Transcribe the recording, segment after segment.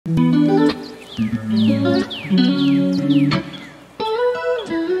Hello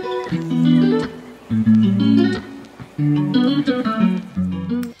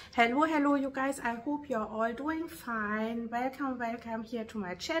you guys, I hope you're all doing fine. Welcome here to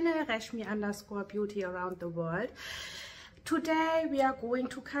my channel, Reshmi_beauty around the world. Today we are going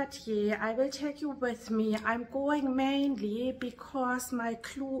to Cartier. I will take you with me. I'm going mainly because my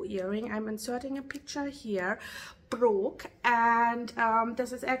clue earring, I'm inserting a picture here, broke, and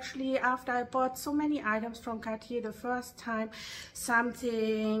this is actually after I bought so many items from Cartier the first time.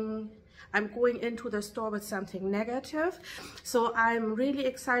 I'm going into the store with something negative, so I'm really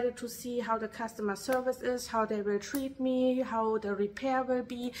excited to see how the customer service is, how they will treat me, how the repair will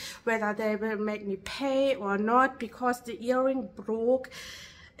be, whether they will make me pay or not, because the earring broke.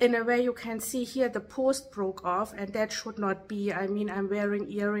 In a way, you can see here the post broke off, and that should not be. I mean, I'm wearing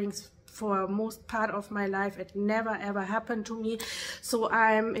earrings for most part of my life. It never ever happened to me, so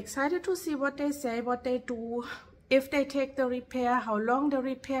I'm excited to see what they say, what they do, if they take the repair, how long the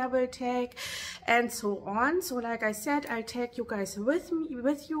repair will take, and so on. So like I said, I'll take you guys with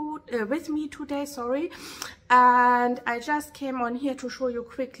me today, sorry. And I just came on here to show you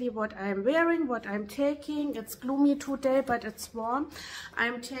quickly what I'm wearing, what I'm taking. It's gloomy today, but it's warm.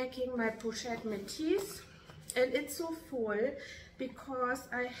 I'm taking my pochette métis, and it's so full because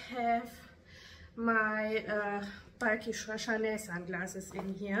I have my bulky Chanel sunglasses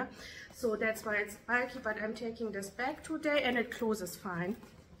in here, so that's why it's bulky. But I'm taking this bag today, and it closes fine.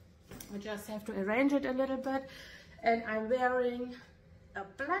 I just have to arrange it a little bit. And I'm wearing a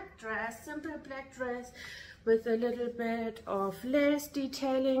black dress, simple black dress with a little bit of lace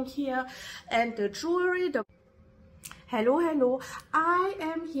detailing here, and the jewelry, Hello, I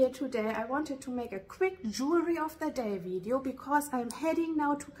am here today. I wanted to make a quick jewelry of the day video because I'm heading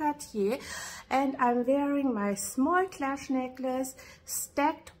now to Cartier, and I'm wearing my small clash necklace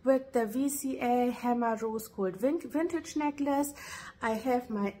stacked with the VCA hammer rose gold vintage necklace. I have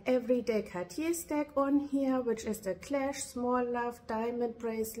my everyday Cartier stack on here, which is the clash small love diamond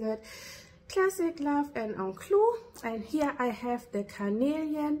bracelet, classic love, and en clou. And here I have the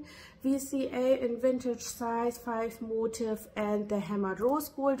carnelian VCA in vintage size 5 motif and the hammered rose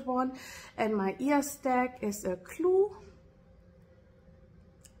gold one. And my ear stack is a clue,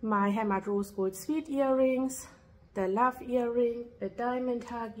 my hammered rose gold sweet earrings, the love earring, a diamond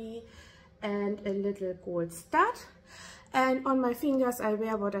huggy, and a little gold stud. And on my fingers I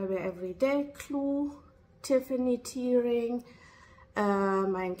wear what I wear every day, clue, Tiffany tea ring,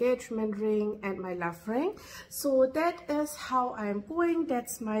 my engagement ring, and my love ring. So that is how I'm going.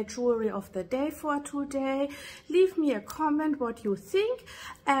 That's my jewelry of the day for today. Leave me a comment what you think,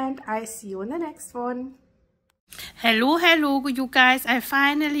 and I see you in the next one. Hello you guys, I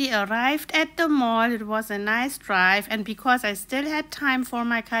finally arrived at the mall. It was a nice drive, and because I still had time for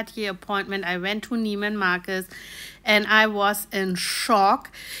my Cartier appointment, I went to Neiman Marcus, and I was in shock.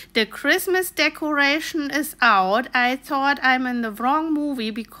 The Christmas decoration is out. I thought I'm in the wrong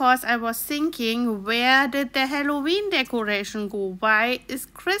movie because I was thinking, where did the Halloween decoration go? Why is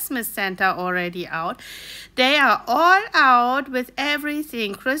Christmas Santa already out? They are all out with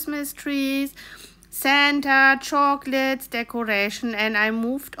everything, Christmas trees, Santa, chocolates, decoration. And I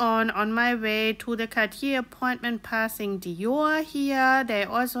moved on my way to the Cartier appointment, passing Dior here. They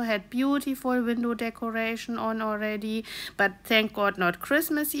also had beautiful window decoration on already, but thank God not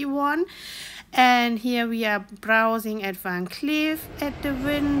Christmassy one. And here we are browsing at Van Cleef at the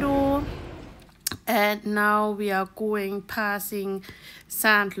window. And now we are passing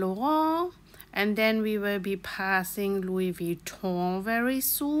Saint Laurent, and then we will be passing Louis Vuitton very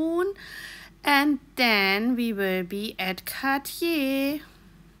soon. And then we will be at Cartier.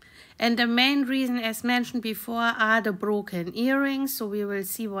 And the main reason, as mentioned before, are the broken earrings. So we will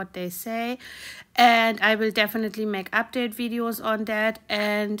see what they say. And I will definitely make update videos on that.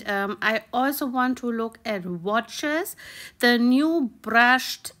 And I also want to look at watches. The new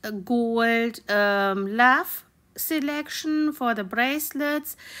brushed gold love selection for the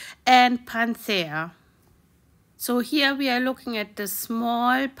bracelets, and Panthère. So here we are looking at the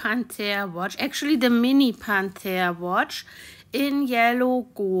small Panthère watch, actually the mini Panthère watch in yellow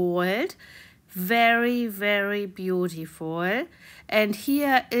gold. Very, very beautiful. And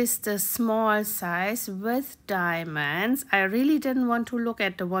here is the small size with diamonds. I really didn't want to look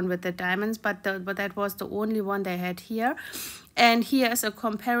at the one with the diamonds, but that was the only one they had here. And here is a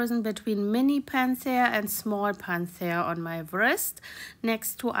comparison between mini Panthère and small Panthère on my wrist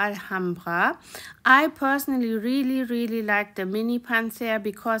next to Alhambra. I personally really like the mini Panthère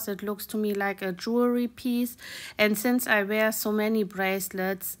because it looks to me like a jewelry piece, and since I wear so many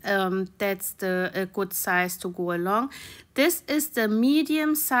bracelets, that's a good size to go along. This is the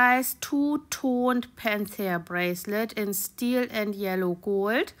medium size two-toned Panthère bracelet in steel and yellow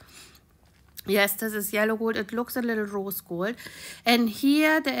gold. Yes, this is yellow gold. It looks a little rose gold. And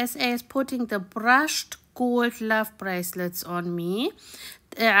here the SA is putting the brushed gold love bracelets on me.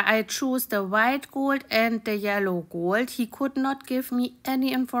 I choose the white gold and the yellow gold. He could not give me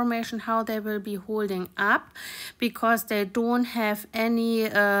any information how they will be holding up because they don't have any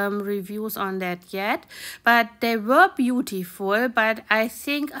reviews on that yet. But they were beautiful, but I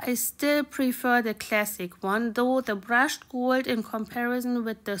think I still prefer the classic one, though the brushed gold in comparison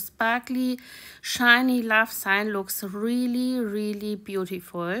with the sparkly shiny love sign looks really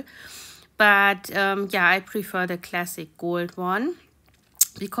beautiful. But yeah, I prefer the classic gold one,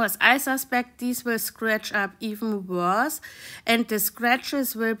 because I suspect these will scratch up even worse, and the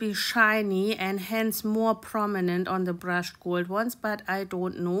scratches will be shiny and hence more prominent on the brushed gold ones, but I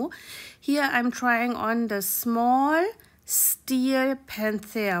don't know. Here I'm trying on the small steel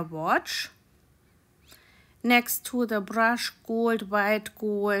Panthère watch next to the brushed gold, white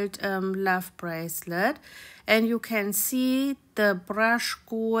gold love bracelet, and you can see the brushed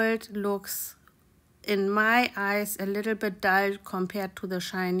gold looks, in my eyes, a little bit dull compared to the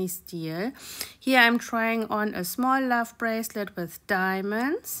shiny steel. Here I'm trying on a small love bracelet with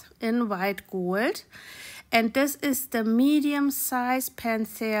diamonds in white gold. And this is the medium size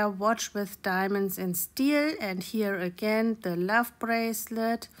Panthère watch with diamonds in steel. And here again the love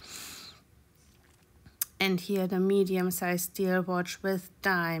bracelet. And here the medium size steel watch with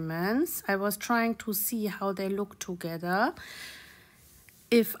diamonds. I was trying to see how they look together.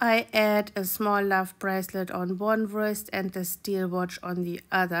 If I add a small love bracelet on one wrist and the steel watch on the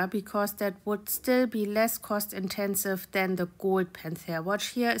other, because that would still be less cost intensive than the gold Panthère watch.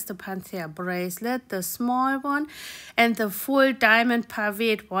 Here is the Panthère bracelet, the small one, and the full diamond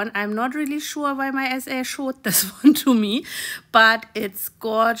paved one. I'm not really sure why my SA showed this one to me, but it's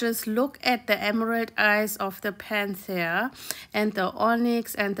gorgeous. Look at the emerald eyes of the Panthère and the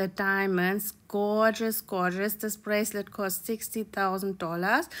onyx and the diamonds. Gorgeous. This bracelet costs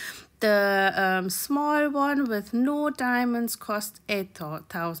 $60,000. The small one with no diamonds cost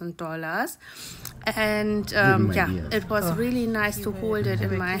 $8,000. And yeah, it was really nice to hold it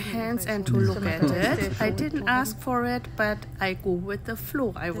in my hands and to look at it. I didn't ask for it, but I go with the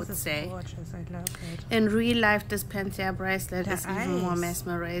flow, I would say. In real life, this Panthère bracelet is even more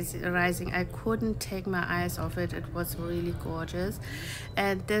mesmerizing. I couldn't take my eyes off it. It was really gorgeous.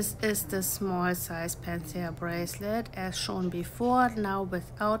 And this is the small size Panthère bracelet as shown before, now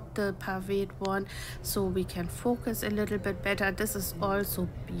without the paved one, so we can focus a little bit better. This is also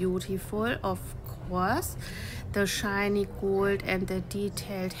beautiful, of course. The shiny gold and the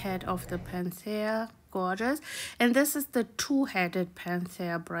detailed head of the Panthère, gorgeous. And this is the two-headed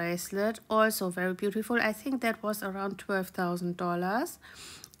Panthère bracelet, also very beautiful. I think that was around $12,000.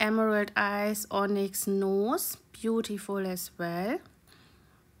 Emerald eyes, onyx nose, beautiful as well.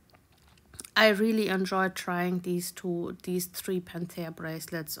 I really enjoyed trying these three Panthère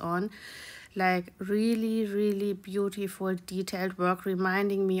bracelets on. Like really beautiful detailed work,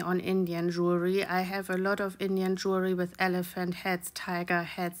 reminding me on Indian jewelry. I have a lot of Indian jewelry with elephant heads, tiger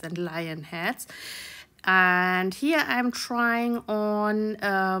heads and lion heads. And here I'm trying on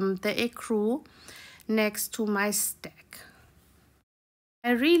the ecru next to my stack.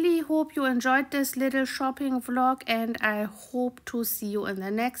 I really hope you enjoyed this little shopping vlog, and I hope to see you in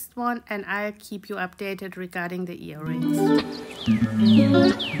the next one, and I'll keep you updated regarding the earrings.